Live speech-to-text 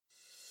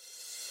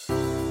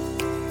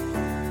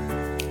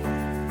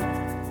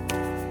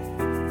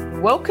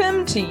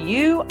Welcome to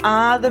You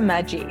Are the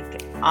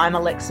Magic. I'm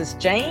Alexis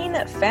Jane,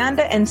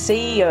 founder and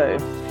CEO.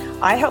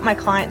 I help my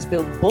clients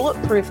build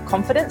bulletproof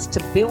confidence to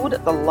build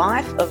the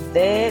life of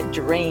their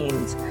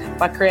dreams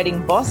by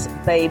creating boss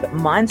babe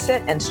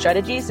mindset and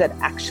strategies that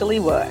actually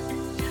work.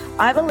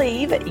 I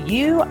believe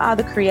you are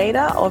the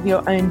creator of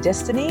your own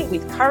destiny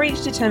with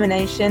courage,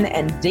 determination,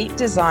 and deep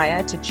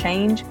desire to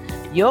change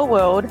your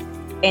world.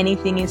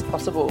 Anything is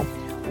possible.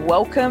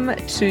 Welcome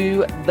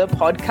to the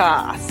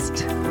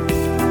podcast.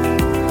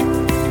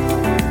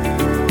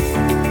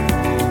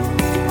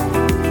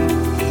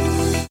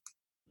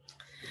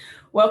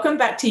 Welcome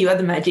back to You Are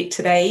the Magic.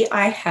 Today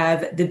I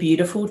have the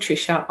beautiful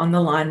Trisha on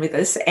the line with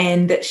us,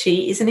 and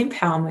she is an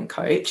empowerment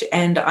coach,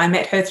 and I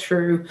met her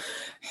through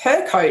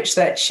her coach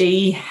that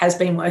she has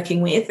been working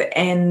with,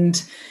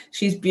 and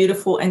she's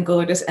beautiful and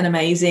gorgeous and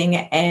amazing,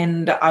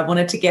 and I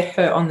wanted to get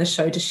her on the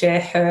show to share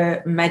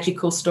her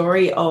magical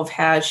story of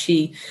how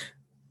she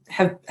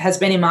has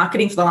been in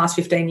marketing for the last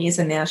 15 years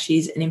and now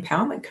she's an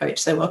empowerment coach.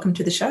 So welcome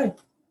to the show.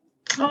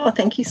 Oh,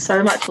 thank you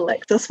so much,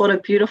 Alexis. What a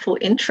beautiful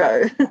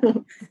intro.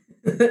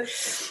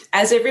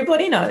 As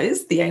everybody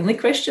knows, the only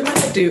question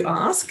that I do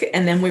ask,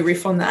 and then we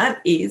riff on that,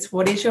 is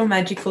what is your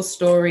magical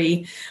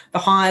story? The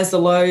highs, the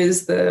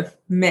lows, the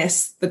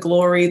mess, the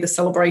glory, the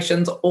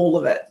celebrations, all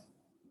of it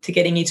to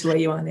getting you to where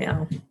you are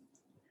now.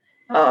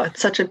 Oh,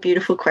 it's such a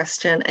beautiful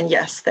question. And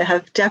yes, there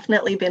have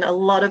definitely been a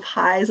lot of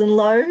highs and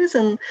lows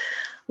and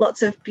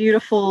lots of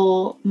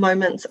beautiful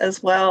moments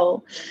as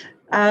well.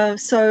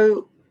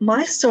 So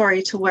my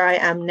story to where I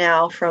am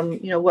now from,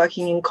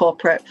 working in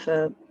corporate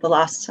for the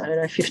last,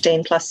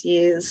 15 plus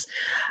years,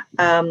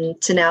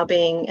 to now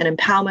being an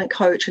empowerment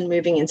coach and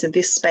moving into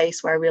this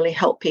space where I really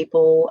help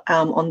people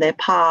on their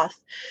path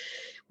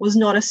was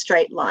not a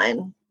straight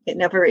line. It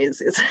never is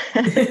it?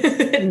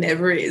 It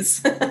never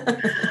is.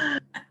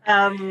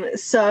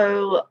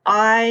 So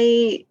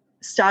I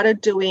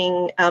started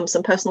doing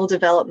some personal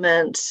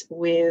development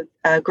with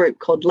a group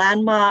called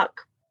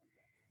Landmark.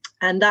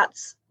 And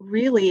that's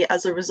really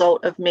as a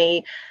result of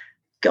me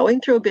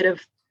going through a bit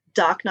of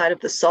dark night of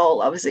the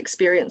soul. I was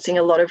experiencing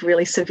a lot of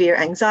really severe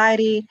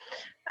anxiety,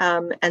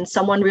 and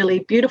someone really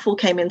beautiful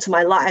came into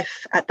my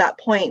life at that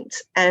point,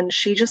 and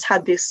she just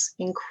had this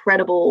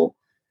incredible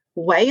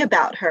way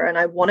about her, and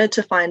I wanted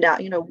to find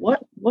out,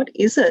 what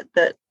is it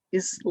that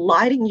is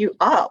lighting you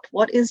up?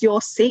 What is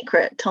your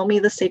secret? Tell me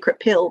the secret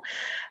pill.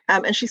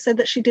 And she said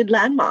that she did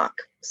Landmark.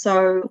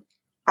 So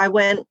I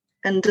went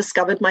and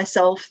discovered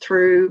myself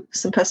through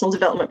some personal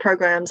development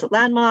programs at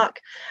Landmark.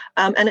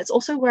 And it's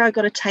also where I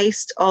got a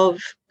taste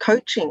of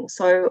coaching.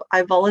 So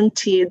I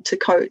volunteered to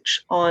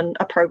coach on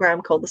a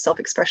program called the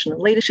Self-Expression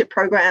and Leadership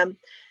Program.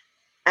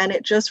 And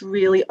it just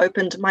really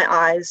opened my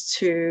eyes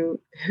to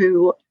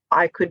who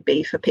I could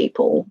be for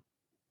people.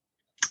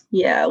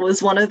 Yeah, it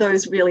was one of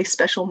those really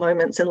special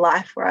moments in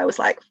life where I was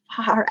like,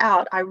 far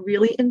out, I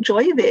really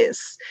enjoy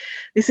this.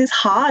 This is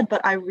hard,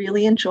 but I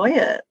really enjoy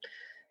it.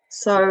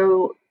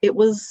 So it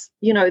was,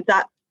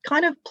 that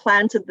kind of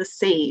planted the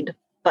seed,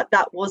 but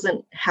that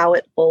wasn't how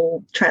it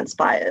all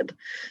transpired.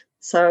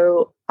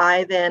 So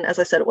I then, as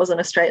I said, it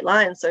wasn't a straight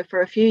line. So for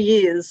a few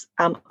years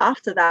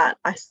after that,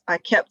 I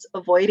kept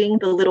avoiding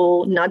the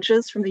little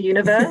nudges from the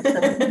universe.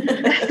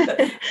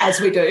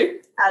 As we do.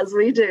 As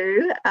we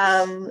do.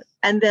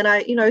 And then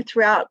I,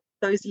 throughout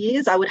those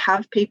years, I would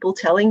have people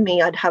telling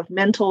me, I'd have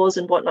mentors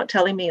and whatnot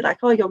telling me like,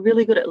 oh, you're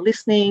really good at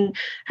listening.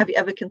 Have you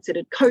ever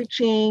considered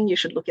coaching? You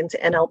should look into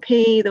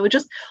NLP. There were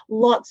just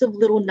lots of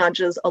little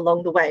nudges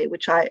along the way,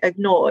 which I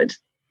ignored.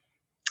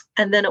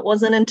 And then it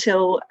wasn't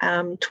until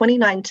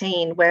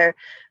 2019 where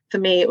for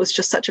me, it was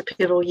just such a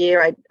pivotal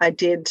year. I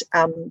did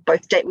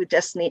both Date with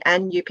Destiny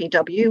and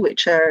UPW,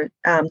 which are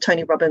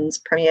Tony Robbins'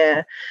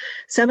 premier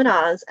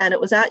seminars. And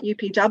it was at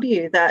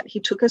UPW that he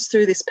took us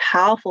through this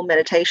powerful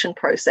meditation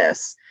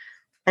process.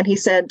 And he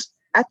said,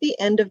 at the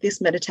end of this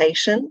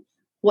meditation,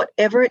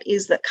 whatever it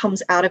is that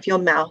comes out of your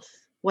mouth,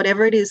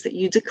 whatever it is that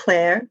you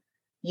declare,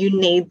 you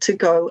need to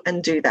go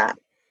and do that.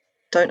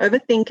 Don't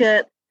overthink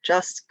it,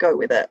 just go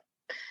with it.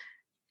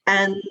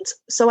 And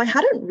so I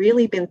hadn't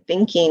really been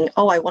thinking,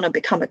 oh, I want to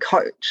become a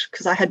coach,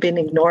 because I had been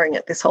ignoring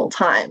it this whole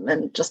time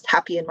and just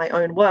happy in my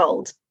own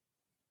world.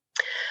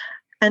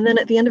 And then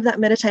at the end of that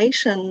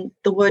meditation,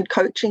 the word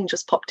coaching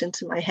just popped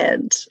into my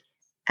head.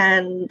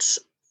 And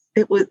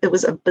it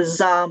was a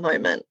bizarre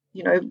moment,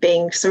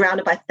 being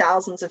surrounded by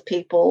thousands of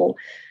people.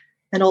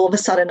 And all of a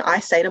sudden I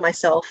say to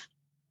myself,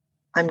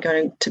 I'm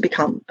going to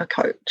become a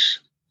coach.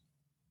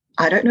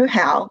 I don't know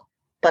how,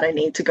 but I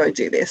need to go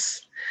do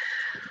this.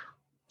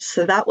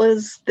 So that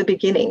was the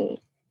beginning.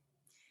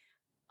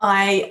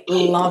 I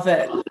love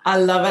it. I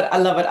love it. I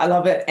love it. I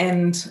love it.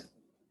 And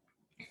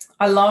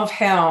I love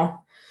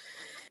how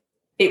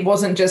it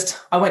wasn't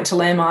just I went to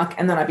Landmark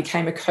and then I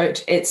became a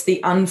coach. It's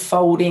the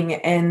unfolding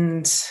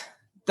and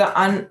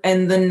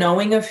the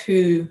knowing of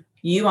who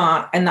you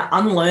are and the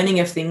unlearning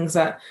of things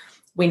that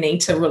we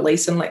need to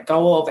release and let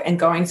go of, and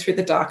going through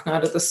the dark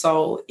night of the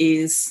soul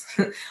is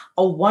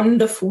a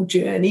wonderful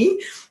journey.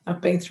 I've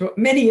been through it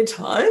many a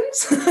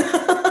times.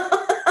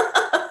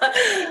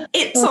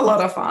 It's a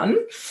lot of fun.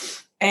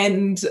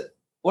 And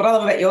what I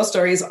love about your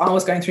story is I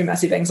was going through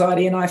massive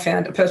anxiety and I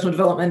found a personal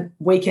development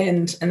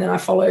weekend, and then I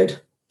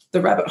followed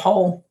the rabbit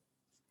hole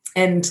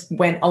and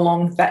went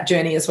along that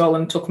journey as well,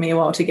 and took me a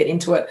while to get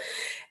into it.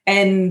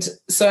 And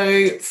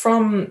so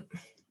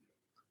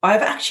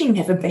I've actually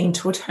never been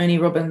to a Tony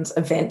Robbins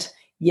event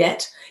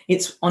yet.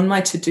 It's on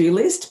my to-do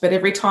list, but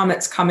every time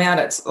it's come out,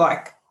 it's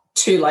like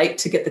too late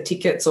to get the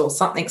tickets or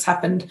something's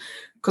happened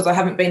because I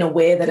haven't been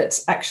aware that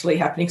it's actually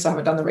happening because I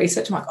haven't done the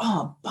research. I'm like,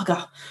 oh,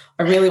 bugger,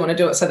 I really want to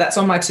do it. So that's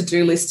on my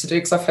to-do list to do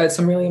because I've heard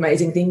some really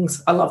amazing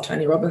things. I love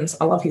Tony Robbins.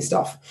 I love his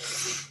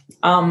stuff.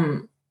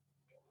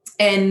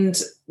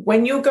 And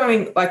when you're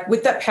going, like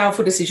with that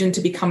powerful decision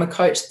to become a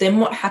coach, then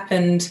what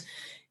happened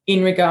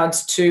in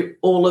regards to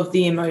all of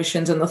the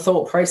emotions and the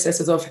thought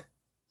processes of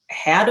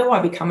how do I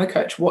become a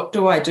coach? What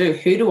do I do?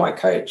 Who do I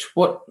coach?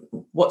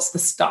 What's the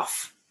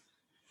stuff?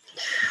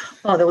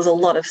 Oh, there was a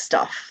lot of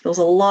stuff. There was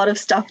a lot of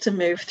stuff to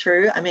move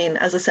through. I mean,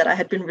 as I said, I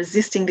had been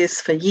resisting this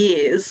for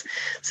years.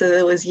 So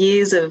there was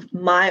years of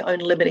my own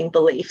limiting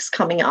beliefs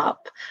coming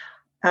up.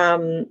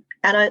 And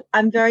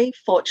I'm very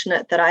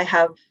fortunate that I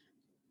have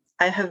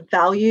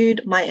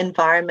valued my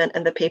environment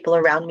and the people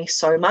around me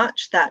so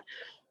much that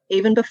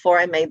even before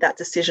I made that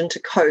decision to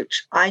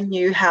coach, I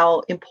knew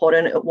how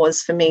important it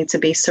was for me to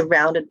be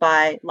surrounded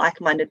by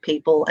like-minded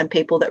people and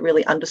people that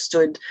really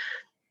understood,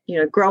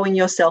 growing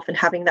yourself and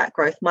having that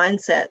growth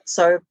mindset.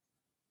 So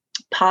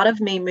part of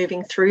me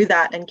moving through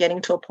that and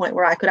getting to a point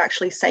where I could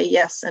actually say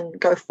yes and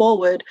go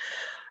forward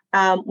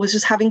was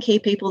just having key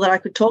people that I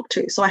could talk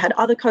to. So I had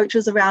other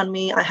coaches around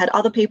me. I had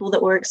other people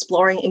that were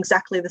exploring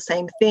exactly the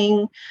same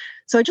thing.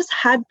 So I just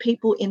had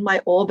people in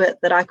my orbit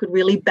that I could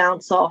really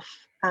bounce off,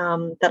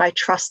 that I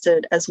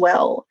trusted as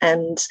well.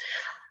 And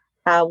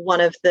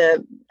one of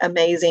the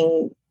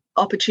amazing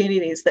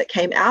opportunities that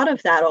came out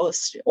of that, or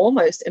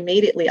almost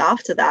immediately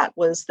after that,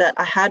 was that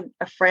I had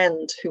a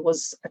friend who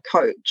was a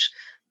coach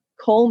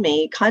call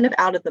me kind of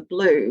out of the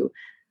blue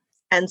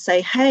and say,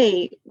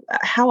 hey,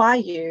 how are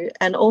you?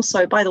 And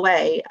also, by the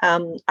way,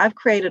 I've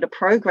created a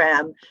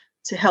program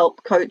to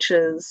help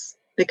coaches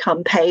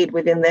become paid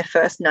within their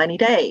first 90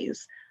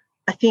 days.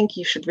 I think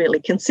you should really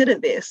consider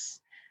this.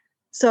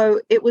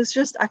 So it was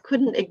just, I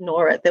couldn't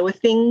ignore it. There were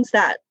things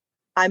that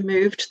I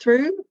moved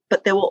through,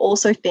 but there were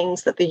also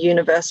things that the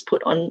universe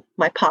put on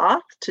my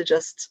path to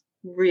just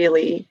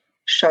really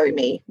show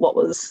me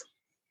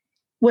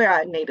where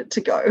I needed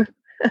to go.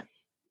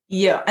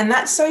 Yeah, and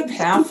that's so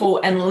powerful.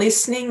 And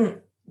listening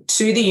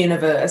to the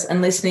universe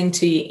and listening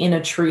to your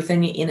inner truth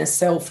and your inner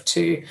self,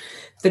 to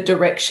the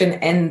direction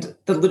and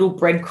the little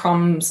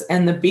breadcrumbs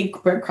and the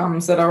big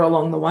breadcrumbs that are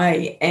along the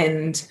way.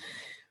 And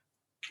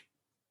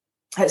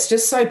it's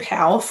just so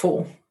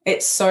powerful.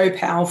 It's so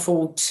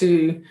powerful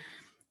to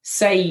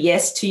say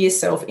yes to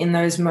yourself in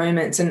those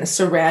moments and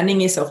surrounding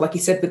yourself, like you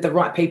said, with the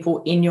right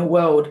people in your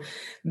world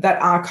that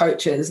are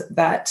coaches,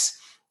 that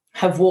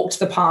have walked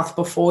the path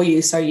before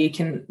you, so you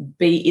can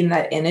be in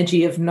that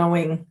energy of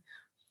knowing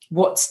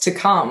what's to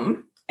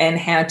come and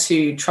how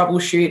to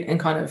troubleshoot and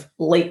kind of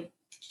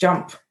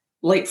leapfrog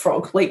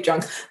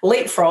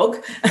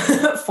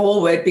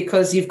forward,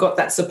 because you've got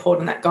that support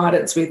and that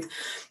guidance with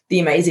the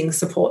amazing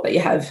support that you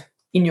have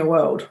in your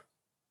world.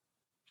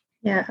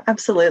 Yeah,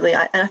 absolutely.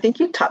 And I think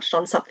you touched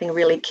on something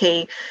really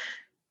key.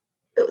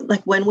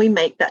 Like when we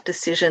make that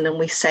decision and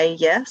we say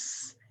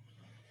yes,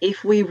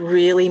 if we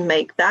really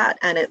make that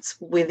and it's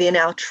within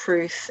our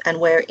truth and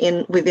we're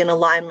within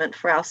alignment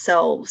for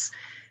ourselves,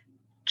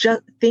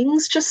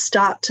 things just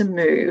start to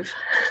move.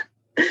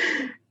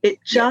 It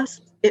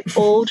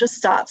all just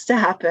starts to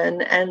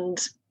happen.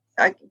 And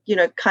I,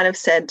 kind of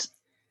said,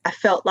 I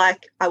felt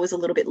like I was a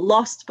little bit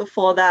lost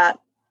before that.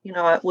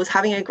 I was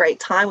having a great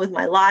time with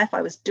my life.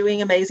 I was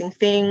doing amazing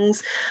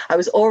things. I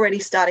was already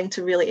starting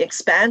to really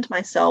expand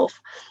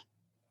myself.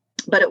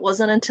 But it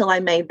wasn't until I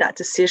made that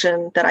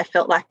decision that I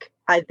felt like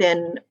I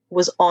then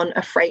was on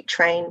a freight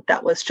train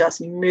that was just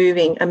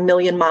moving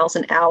 1,000,000 miles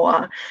an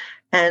hour,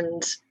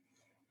 and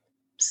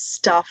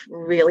stuff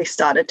really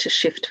started to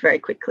shift very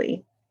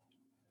quickly.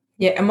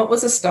 Yeah. And what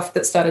was the stuff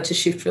that started to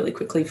shift really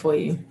quickly for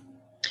you?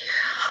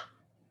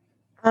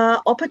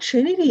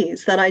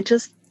 Opportunities that I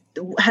just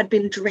had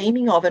been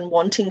dreaming of and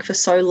wanting for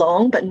so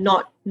long, but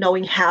not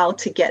knowing how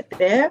to get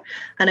there.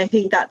 And I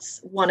think that's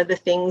one of the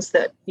things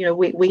that,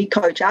 we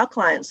coach our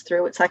clients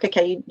through. It's like,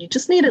 okay, you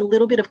just need a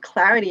little bit of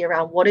clarity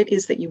around what it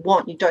is that you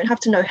want. You don't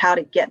have to know how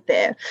to get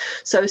there.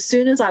 So as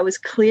soon as I was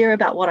clear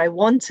about what I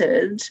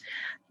wanted,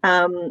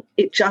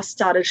 it just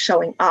started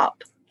showing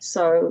up.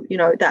 So,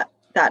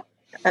 that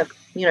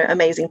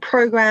amazing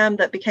program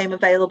that became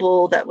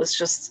available, that was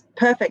just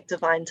perfect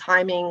divine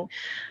timing.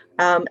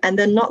 And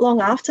then not long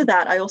after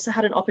that, I also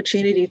had an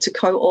opportunity to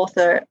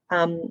co-author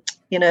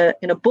in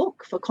a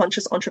book for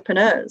conscious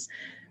entrepreneurs.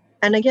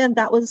 And again,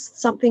 that was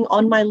something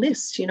on my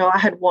list. I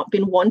had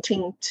been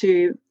wanting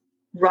to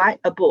write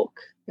a book.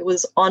 It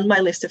was on my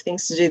list of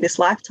things to do this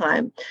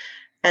lifetime.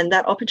 And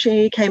that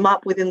opportunity came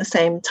up within the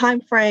same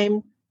time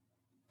frame.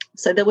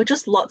 So there were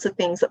just lots of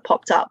things that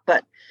popped up.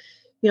 But,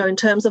 in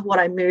terms of what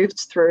I moved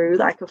through,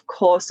 like, of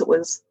course, it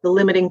was the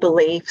limiting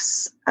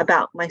beliefs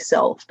about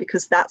myself,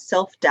 because that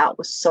self-doubt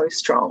was so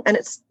strong. And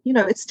it's,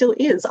 it still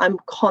is. I'm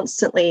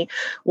constantly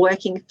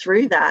working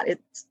through that.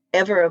 It's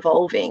ever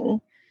evolving.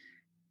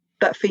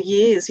 But for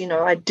years,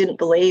 I didn't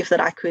believe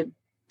that I could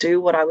do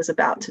what I was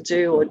about to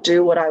do or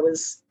do what I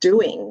was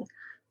doing.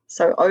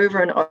 So over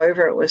and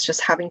over, it was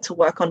just having to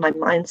work on my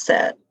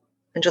mindset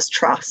and just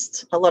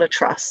trust, a lot of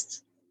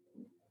trust.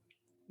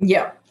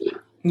 Yeah.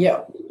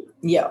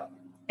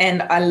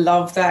 And I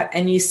love that.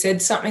 And you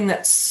said something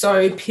that's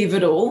so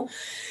pivotal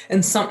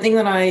and something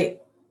that I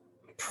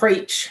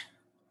preach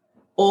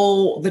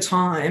all the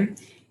time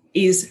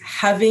is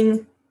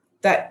having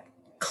that,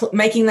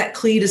 making that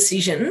clear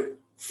decision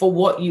for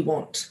what you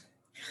want.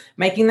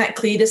 Making that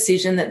clear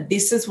decision that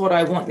this is what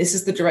I want, this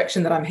is the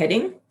direction that I'm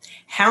heading.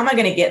 How am I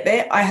going to get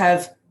there? I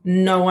have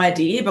no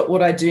idea, but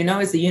what I do know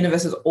is the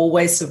universe is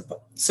always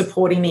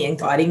supporting me and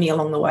guiding me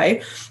along the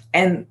way,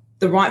 and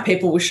the right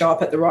people will show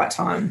up at the right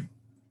time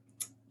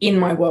in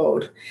my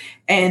world.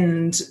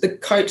 And the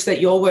coach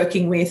that you're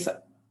working with,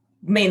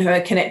 me and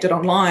her connected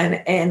online,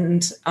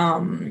 and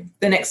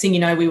the next thing you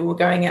know, we were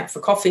going out for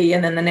coffee,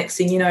 and then the next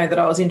thing you know, that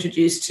I was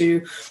introduced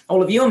to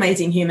all of you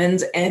amazing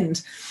humans.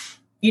 And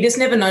you just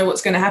never know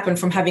what's going to happen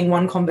from having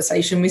one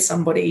conversation with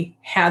somebody,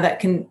 how that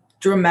can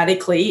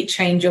dramatically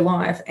change your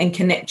life and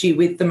connect you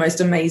with the most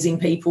amazing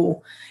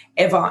people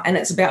ever. And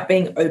it's about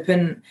being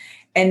open.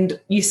 And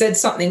you said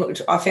something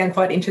which I found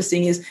quite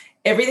interesting, is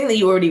everything that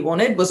you already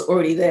wanted was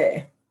already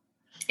there.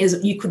 Is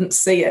you couldn't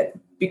see it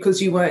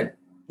because you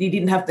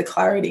didn't have the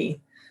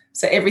clarity.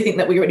 So everything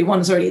that we already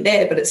want is already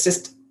there, but it's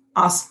just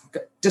us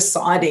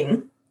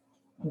deciding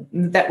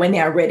that we're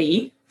now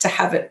ready to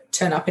have it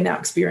turn up in our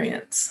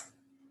experience.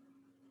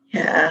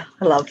 Yeah,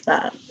 I love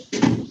that.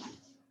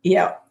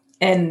 Yeah.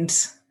 And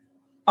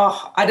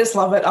I just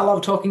love it. I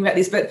love talking about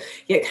this, but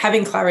yeah,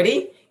 having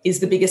clarity is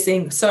the biggest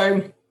thing.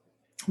 So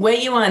where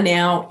you are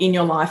now in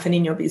your life and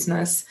in your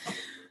business,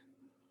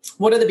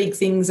 what are the big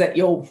things that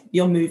you're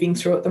moving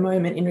through at the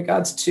moment in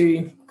regards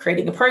to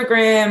creating a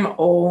program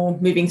or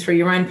moving through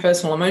your own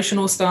personal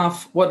emotional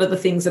stuff? What are the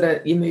things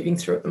that you're moving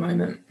through at the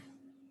moment?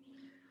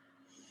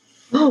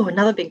 Oh,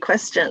 another big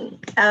question.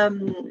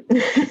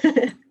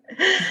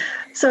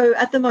 So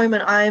at the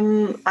moment,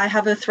 I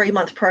have a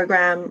 3-month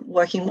program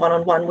working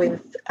one-on-one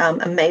with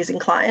amazing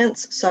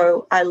clients.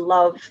 So I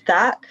love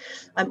that.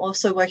 I'm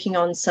also working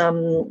on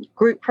some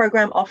group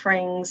program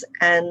offerings,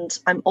 and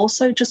I'm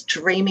also just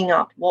dreaming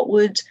up what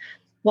would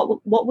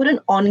an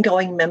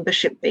ongoing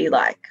membership be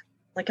like.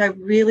 Like, I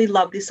really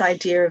love this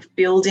idea of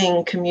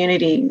building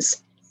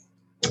communities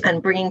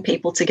and bringing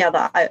people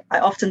together. I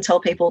often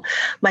tell people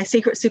my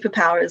secret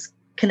superpower is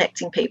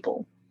connecting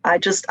people. I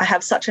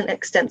have such an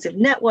extensive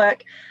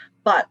network,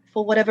 but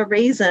for whatever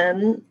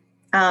reason,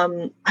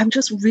 I'm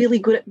just really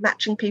good at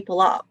matching people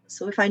up.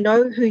 So if I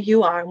know who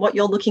you are and what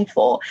you're looking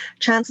for,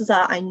 chances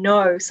are I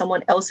know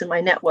someone else in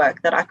my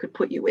network that I could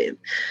put you with.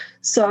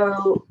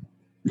 So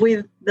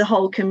with the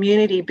whole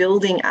community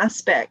building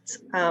aspect,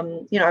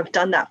 I've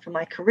done that for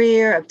my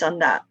career. I've done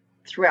that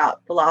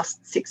throughout the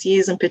last 6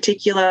 years in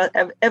particular.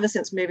 Ever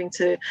since moving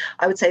to,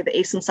 I would say, the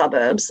eastern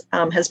suburbs,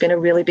 has been a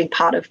really big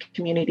part of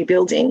community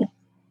building.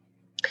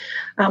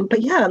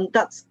 But yeah,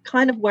 that's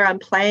kind of where I'm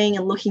playing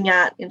and looking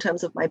at in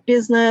terms of my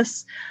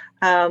business.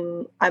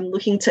 I'm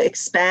looking to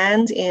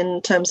expand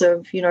in terms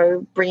of,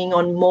 bringing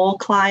on more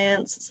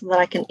clients so that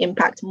I can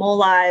impact more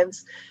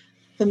lives.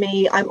 For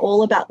me, I'm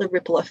all about the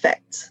ripple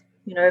effect.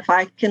 If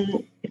I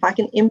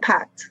can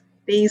impact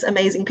these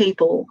amazing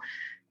people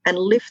and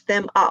lift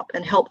them up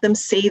and help them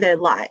see their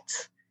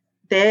light,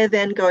 they're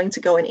then going to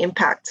go and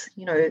impact,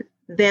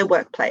 their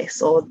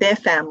workplace or their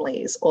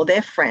families or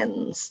their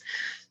friends.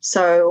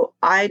 So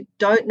I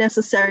don't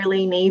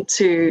necessarily need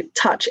to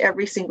touch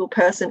every single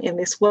person in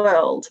this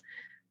world,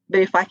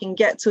 but if I can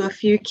get to a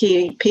few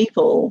key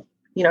people,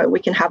 we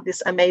can have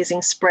this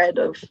amazing spread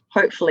of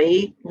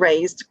hopefully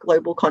raised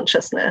global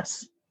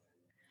consciousness.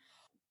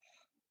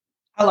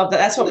 I love that.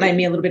 That's what made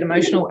me a little bit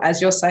emotional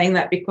as you're saying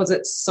that, because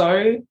it's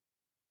so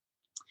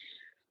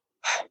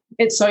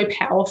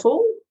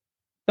powerful,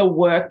 the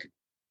work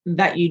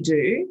that you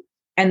do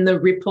and the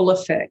ripple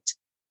effect.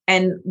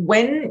 And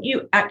when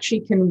you actually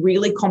can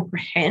really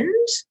comprehend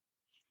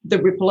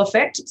the ripple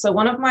effect. So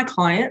one of my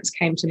clients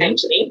came to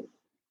me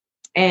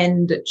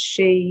and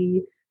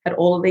she had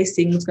all of these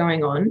things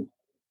going on.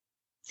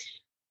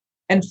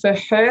 And for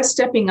her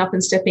stepping up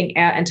and stepping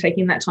out and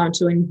taking that time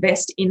to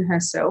invest in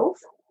herself,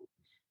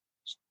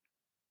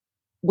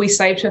 we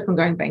saved her from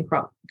going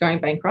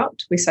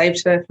bankrupt. We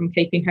saved her from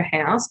keeping her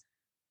house.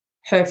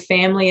 Her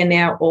family are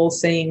now all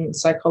seeing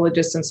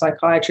psychologists and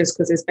psychiatrists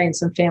because there's been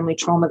some family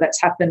trauma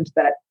that's happened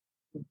that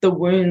the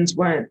wounds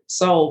weren't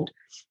solved.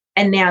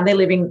 And now they're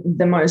living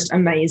the most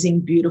amazing,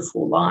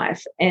 beautiful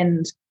life.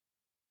 And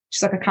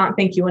she's like, I can't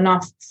thank you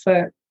enough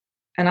for,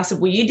 and I said,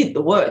 well, you did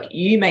the work.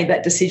 You made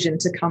that decision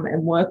to come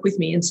and work with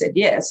me, and said,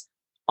 yes,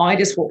 I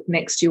just walked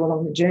next to you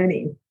along the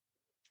journey.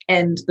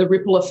 And the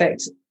ripple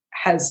effect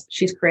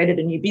she's created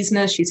a new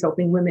business. She's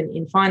helping women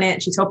in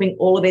finance. She's helping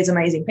all of these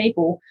amazing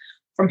people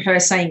from her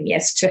saying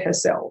yes to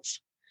herself.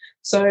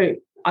 So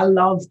I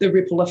love the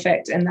ripple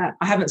effect, and that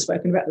I haven't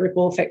spoken about the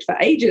ripple effect for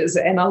ages.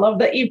 And I love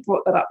that you've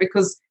brought that up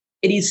because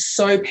it is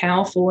so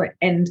powerful,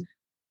 and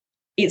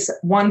it's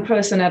one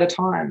person at a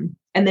time.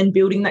 And then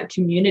building that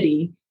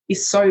community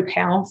is so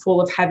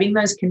powerful of having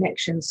those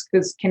connections,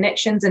 because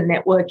connections and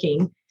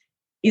networking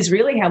is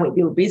really how we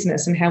build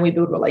business and how we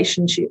build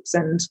relationships.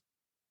 And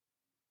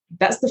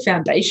that's the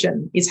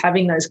foundation, is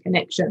having those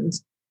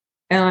connections.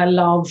 And I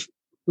love,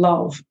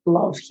 love,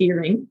 love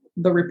hearing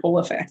the ripple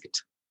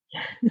effect.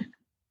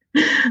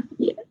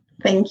 Yeah,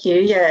 thank you.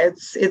 Yeah,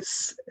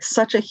 it's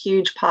such a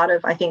huge part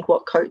of, I think,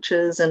 what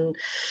coaches and,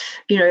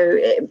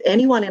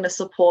 anyone in a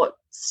support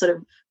sort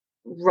of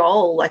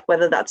role, like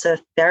whether that's a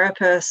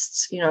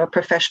therapist, a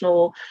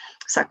professional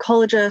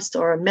psychologist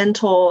or a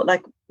mentor,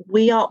 like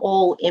we are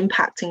all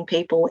impacting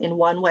people in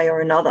one way or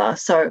another.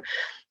 So,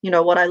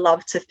 what I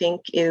love to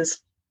think is,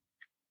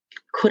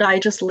 could I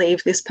just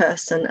leave this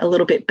person a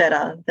little bit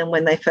better than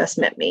when they first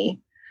met me?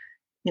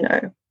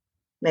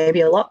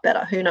 Maybe a lot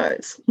better, who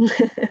knows?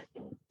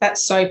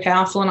 That's so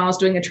powerful. And I was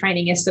doing a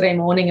training yesterday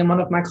morning, and one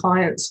of my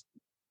clients,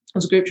 it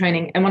was a group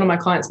training, and one of my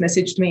clients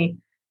messaged me.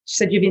 She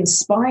said, "You've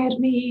inspired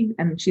me."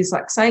 And she's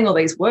like saying all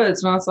these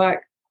words. And I was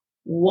like,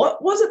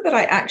 what was it that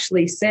I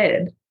actually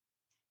said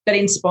that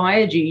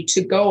inspired you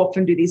to go off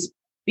and do this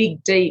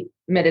big, deep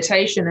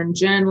meditation and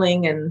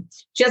journaling? And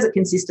she does it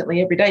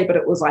consistently every day, but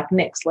it was like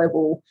next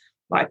level,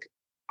 like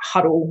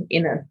huddle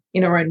in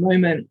her own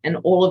moment. And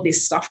all of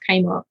this stuff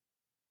came up.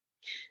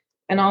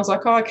 And I was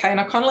like, oh, okay. And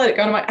I kind of let it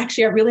go. And I'm like,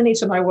 actually, I really need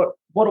to know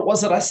what it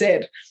was that I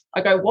said.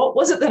 I go, what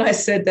was it that I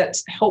said that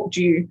helped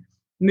you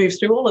move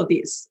through all of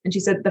this? And she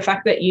said, the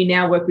fact that you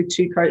now work with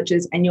 2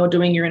 coaches and you're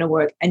doing your inner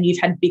work and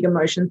you've had big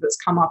emotions that's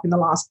come up in the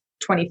last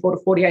 24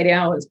 to 48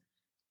 hours.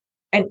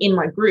 And in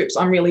my groups,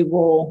 I'm really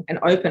raw and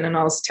open. And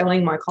I was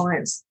telling my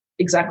clients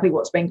exactly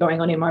what's been going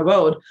on in my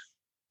world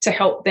to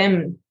help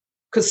them,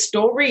 because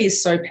story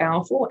is so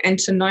powerful, and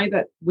to know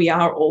that we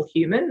are all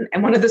human.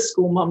 And one of the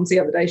school moms the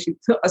other day, she's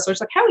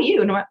like, how are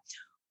you? And I'm like,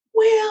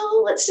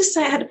 well, let's just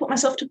say I had to put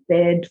myself to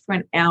bed for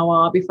an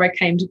hour before I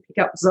came to pick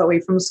up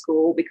Zoe from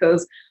school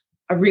because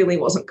I really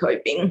wasn't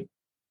coping.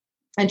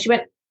 And she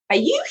went, are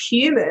you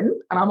human?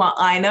 And I'm like,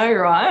 I know,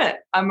 right?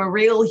 I'm a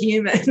real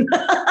human.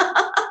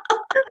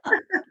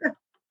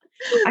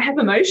 I have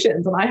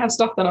emotions and I have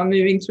stuff that I'm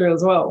moving through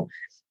as well.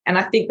 And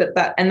I think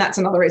and that's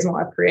another reason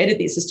why I've created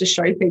this, is to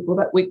show people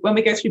that when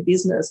we go through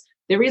business,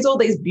 there is all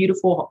these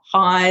beautiful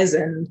highs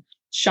and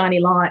shiny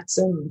lights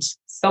and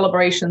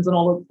celebrations and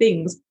all of the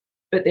things,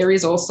 but there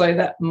is also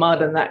that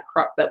mud and that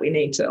crap that we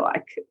need to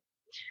like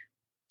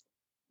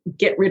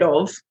get rid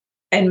of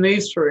and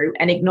move through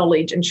and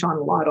acknowledge and shine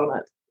a light on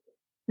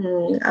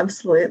it.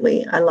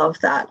 Absolutely. I love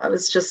that. I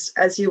was just,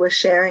 as you were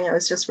sharing, I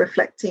was just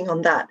reflecting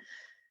on that.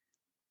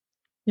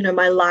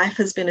 My life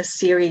has been a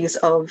series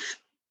of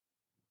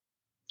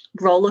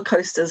roller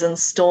coasters and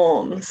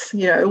storms.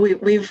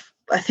 We've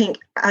I think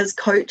as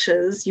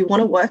coaches, you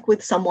want to work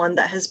with someone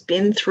that has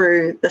been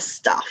through the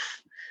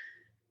stuff.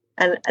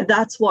 And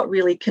that's what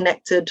really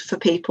connected for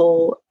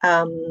people.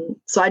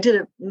 So I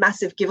did a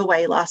massive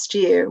giveaway last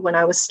year when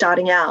I was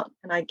starting out,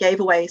 and I gave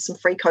away some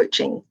free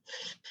coaching.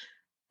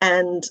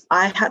 And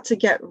I had to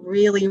get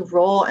really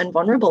raw and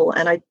vulnerable.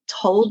 And I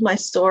told my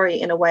story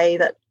in a way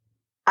that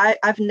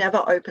I've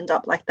never opened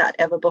up like that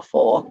ever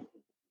before.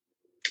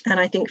 And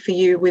I think for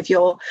you with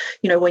your,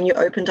 when you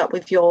opened up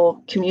with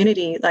your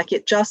community, like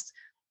it just,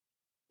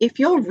 if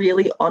you're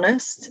really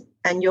honest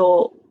and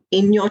you're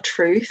in your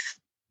truth,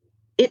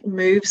 it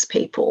moves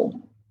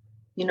people.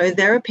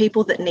 There are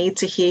people that need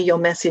to hear your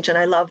message. And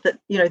I love that,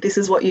 this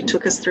is what you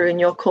took us through in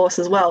your course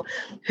as well.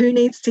 Who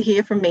needs to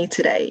hear from me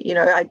today?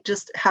 I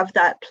just have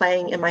that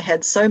playing in my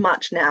head so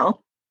much now.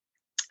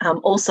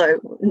 Also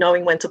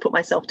knowing when to put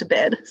myself to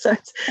bed. So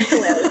it's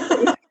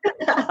hilarious.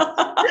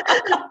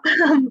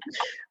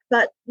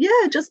 But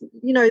yeah, just,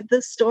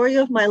 the story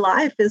of my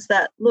life is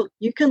that, look,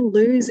 you can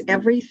lose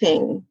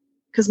everything,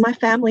 because my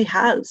family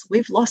has.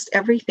 We've lost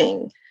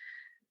everything.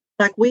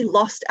 Like, we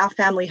lost our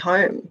family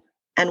home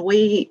and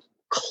we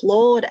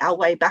clawed our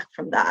way back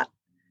from that.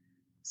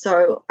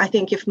 So I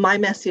think if my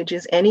message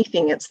is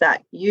anything, it's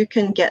that you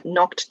can get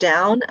knocked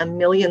down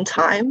 1,000,000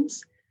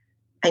 times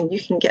and you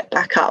can get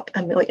back up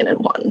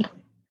 1,000,001.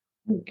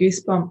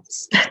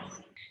 Goosebumps.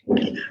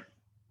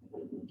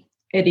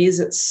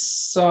 It's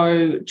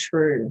so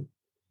true.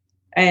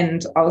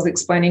 And I was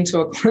explaining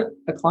to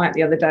a client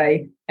the other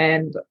day,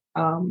 and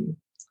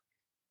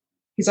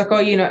he's like,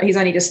 oh, he's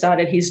only just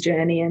started his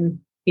journey and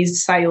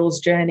his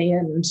sales journey,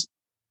 and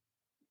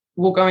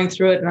we're going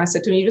through it. And I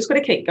said to him, you just got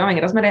to keep going.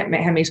 It doesn't matter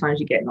how many times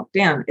you get knocked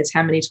down. It's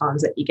how many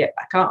times that you get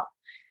back up.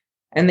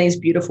 And these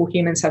beautiful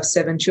humans have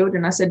 7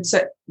 children. I said,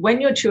 so when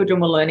your children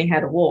were learning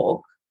how to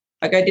walk,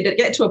 I go, did it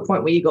get to a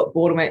point where you got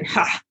bored and went,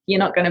 you're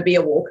not going to be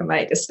a walker,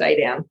 mate, just stay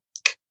down.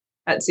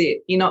 That's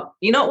it. You're not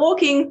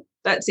walking.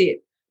 That's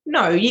it.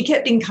 No, you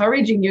kept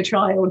encouraging your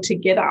child to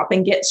get up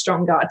and get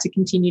stronger, to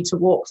continue to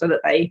walk so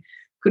that they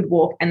could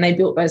walk and they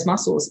built those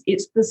muscles.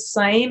 It's the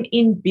same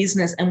in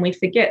business, and we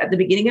forget at the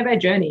beginning of our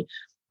journey,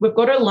 we've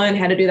got to learn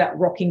how to do that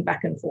rocking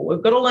back and forth.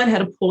 We've got to learn how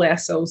to pull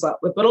ourselves up.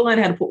 We've got to learn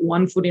how to put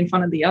one foot in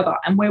front of the other,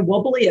 and we're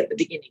wobbly at the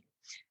beginning.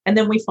 And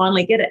then we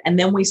finally get it, and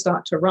then we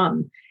start to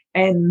run.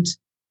 And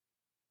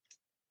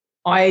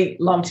I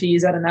love to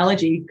use that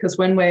analogy because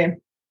when we're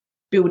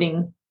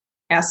building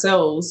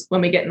ourselves,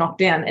 when we get knocked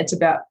down, it's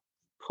about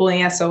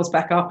pulling ourselves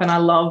back up. And I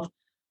love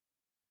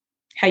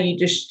how you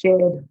just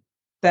shared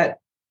that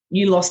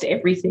you lost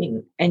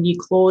everything and you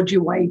clawed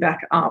your way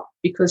back up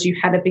because you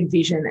had a big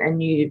vision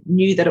and you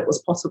knew that it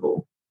was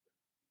possible.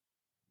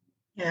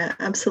 Yeah,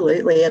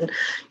 absolutely. And,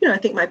 I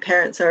think my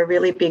parents are a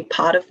really big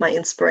part of my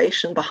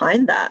inspiration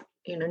behind that,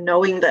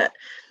 knowing that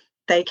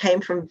they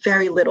came from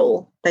very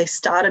little. They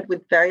started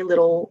with very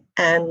little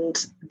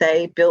and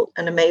they built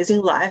an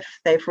amazing life.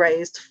 They've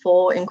raised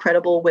 4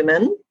 incredible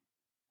women.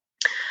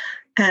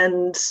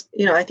 And,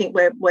 I think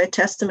we're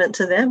testament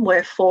to them.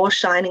 We're 4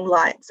 shining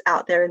lights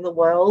out there in the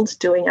world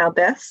doing our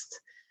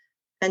best.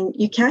 And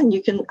you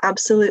can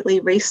absolutely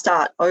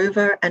restart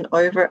over and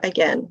over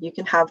again. You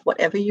can have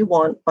whatever you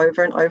want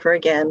over and over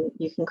again.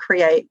 You can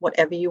create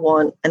whatever you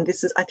want. And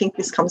I think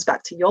this comes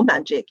back to your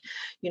magic.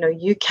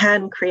 You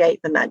can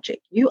create the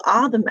magic. You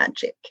are the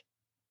magic.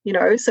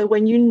 So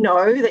when you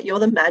know that you're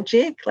the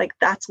magic, like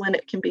that's when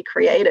it can be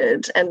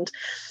created. And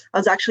I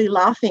was actually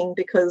laughing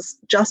because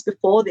just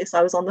before this,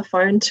 I was on the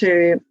phone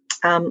to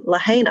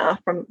Lahaina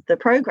from the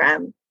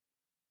program.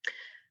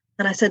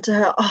 And I said to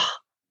her,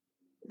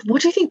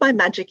 what do you think my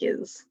magic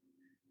is?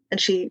 And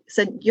she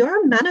said,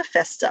 you're a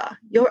manifester.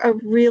 You're a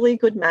really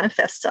good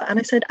manifester. And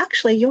I said,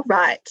 actually, you're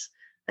right.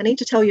 I need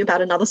to tell you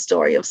about another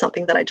story of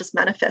something that I just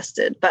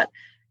manifested. But,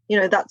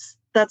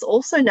 that's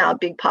also now a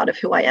big part of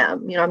who I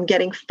am. I'm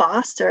getting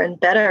faster and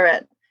better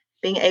at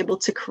being able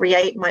to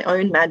create my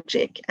own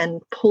magic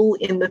and pull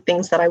in the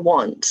things that I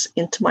want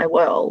into my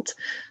world.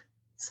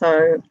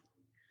 So,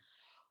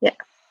 yeah.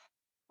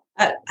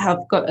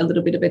 I've got a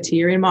little bit of a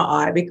tear in my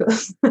eye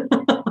because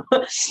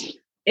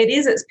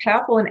it's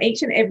powerful. And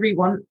each and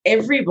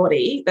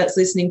everybody that's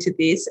listening to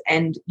this,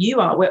 and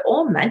we're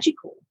all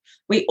magical.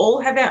 We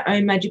all have our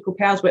own magical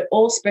powers. We're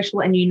all special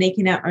and unique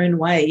in our own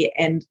way,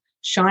 and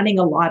shining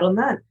a light on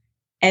that.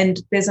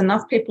 And there's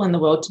enough people in the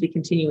world to be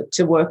continuing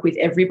to work with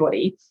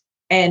everybody.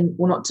 And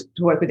not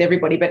to work with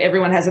everybody, but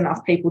everyone has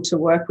enough people to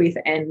work with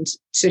and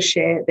to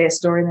share their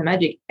story and their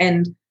magic.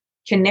 And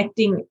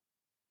connecting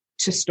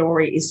to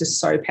story is just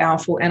so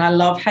powerful. And I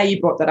love how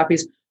you brought that up,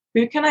 is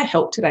who can I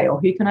help today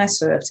or who can I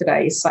serve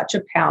today is such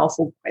a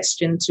powerful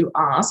question to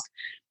ask.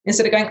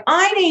 Instead of going,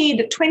 I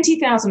need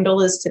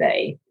 $20,000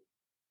 today.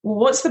 Well,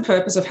 what's the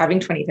purpose of having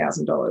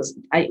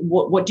 $20,000?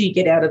 What do you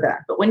get out of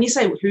that? But when you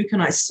say, who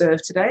can I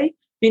serve today?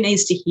 Who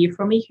needs to hear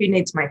from me? Who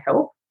needs my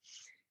help?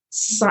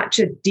 Such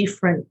a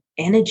different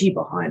energy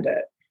behind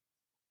it.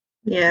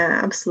 Yeah,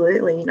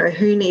 absolutely.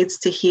 Who needs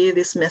to hear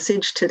this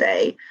message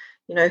today?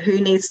 Who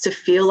needs to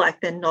feel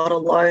like they're not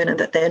alone and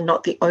that they're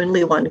not the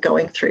only one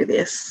going through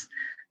this?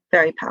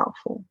 Very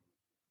powerful.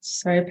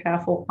 So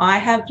powerful. I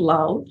have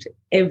loved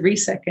every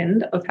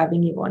second of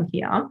having you on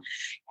here.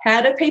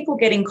 How do people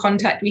get in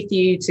contact with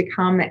you to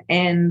come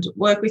and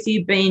work with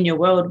you, be in your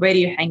world? Where do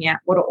you hang out?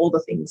 What are all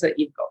the things that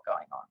you've got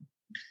going on?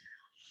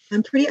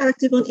 I'm pretty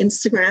active on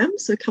Instagram,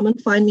 so come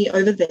and find me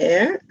over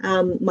there.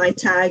 My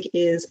tag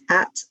is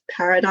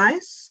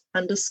 @paradise_is,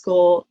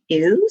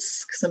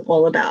 because I'm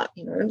all about,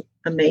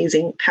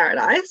 amazing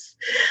paradise.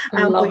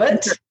 I love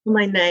it.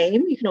 My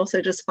name, you can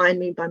also just find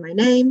me by my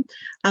name.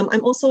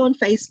 I'm also on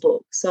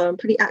Facebook, so I'm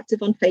pretty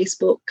active on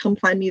Facebook. Come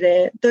find me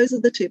there. Those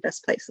are the 2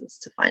 best places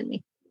to find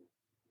me.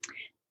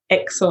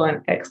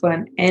 Excellent.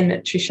 And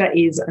Trisha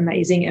is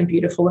amazing and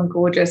beautiful and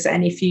gorgeous.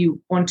 And if you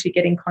want to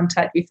get in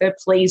contact with her,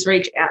 please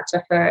reach out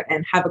to her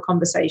and have a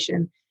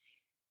conversation.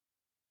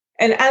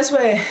 And as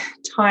we're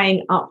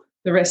tying up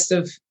the rest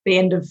of the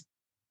end of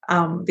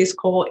this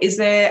call, is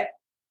there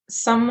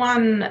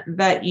someone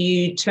that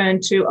you turn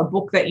to, a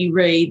book that you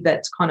read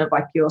that's kind of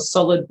like your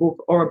solid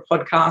book, or a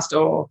podcast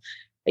or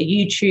a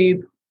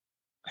YouTube?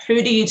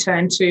 Who do you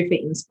turn to for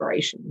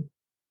inspiration?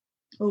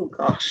 Oh,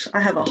 gosh, I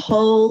have a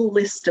whole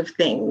list of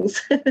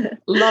things.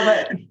 Love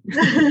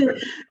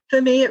it.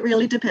 For me, it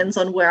really depends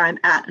on where I'm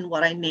at and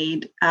what I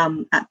need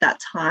at that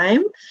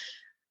time.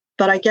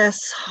 But I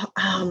guess,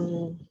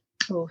 who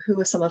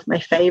are some of my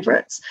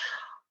favorites?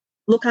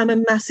 Look, I'm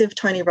a massive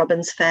Tony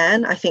Robbins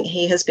fan. I think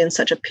he has been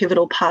such a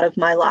pivotal part of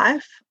my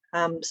life.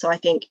 So I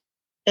think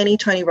any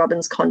Tony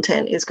Robbins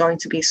content is going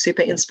to be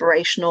super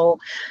inspirational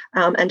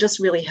and just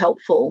really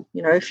helpful.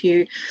 If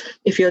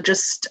you're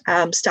just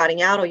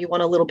starting out or you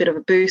want a little bit of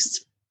a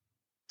boost,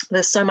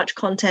 there's so much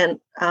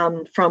content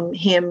from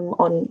him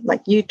on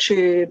like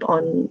YouTube,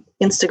 on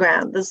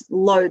Instagram. There's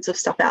loads of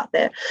stuff out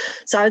there.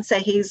 So I would say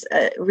he's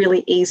a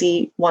really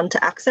easy one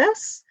to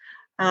access.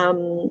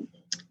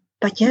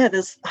 But yeah,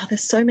 there's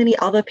so many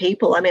other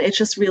people. I mean, it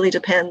just really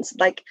depends.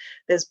 Like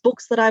there's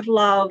books that I've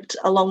loved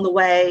along the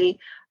way.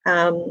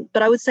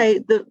 But I would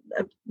say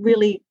a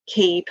really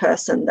key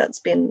person that's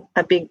been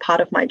a big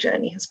part of my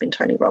journey has been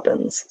Tony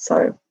Robbins.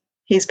 So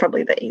he's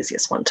probably the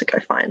easiest one to go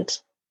find.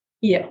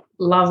 Yeah,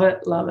 love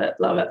it, love it,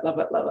 love it, love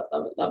it, love it,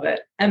 love it, love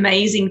it.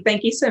 Amazing.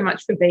 Thank you so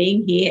much for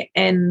being here.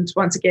 And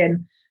once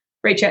again,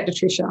 reach out to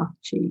Trisha.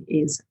 She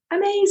is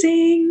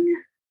amazing.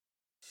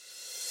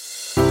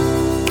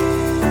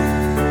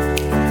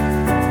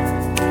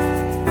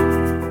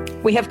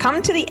 We have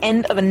come to the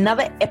end of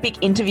another epic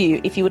interview.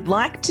 If you would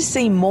like to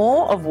see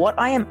more of what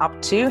I am up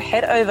to,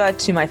 head over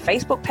to my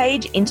Facebook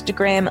page,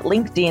 Instagram,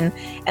 LinkedIn,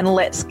 and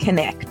let's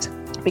connect.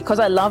 Because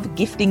I love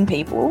gifting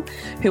people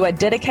who are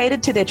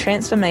dedicated to their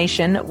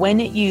transformation, when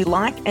you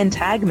like and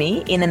tag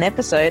me in an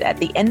episode at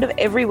the end of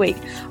every week,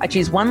 I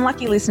choose one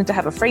lucky listener to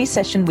have a free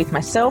session with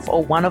myself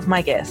or one of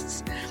my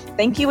guests.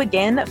 Thank you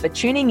again for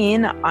tuning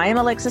in. I am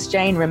Alexis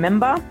Jane.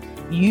 Remember,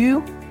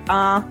 you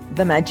are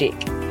the magic.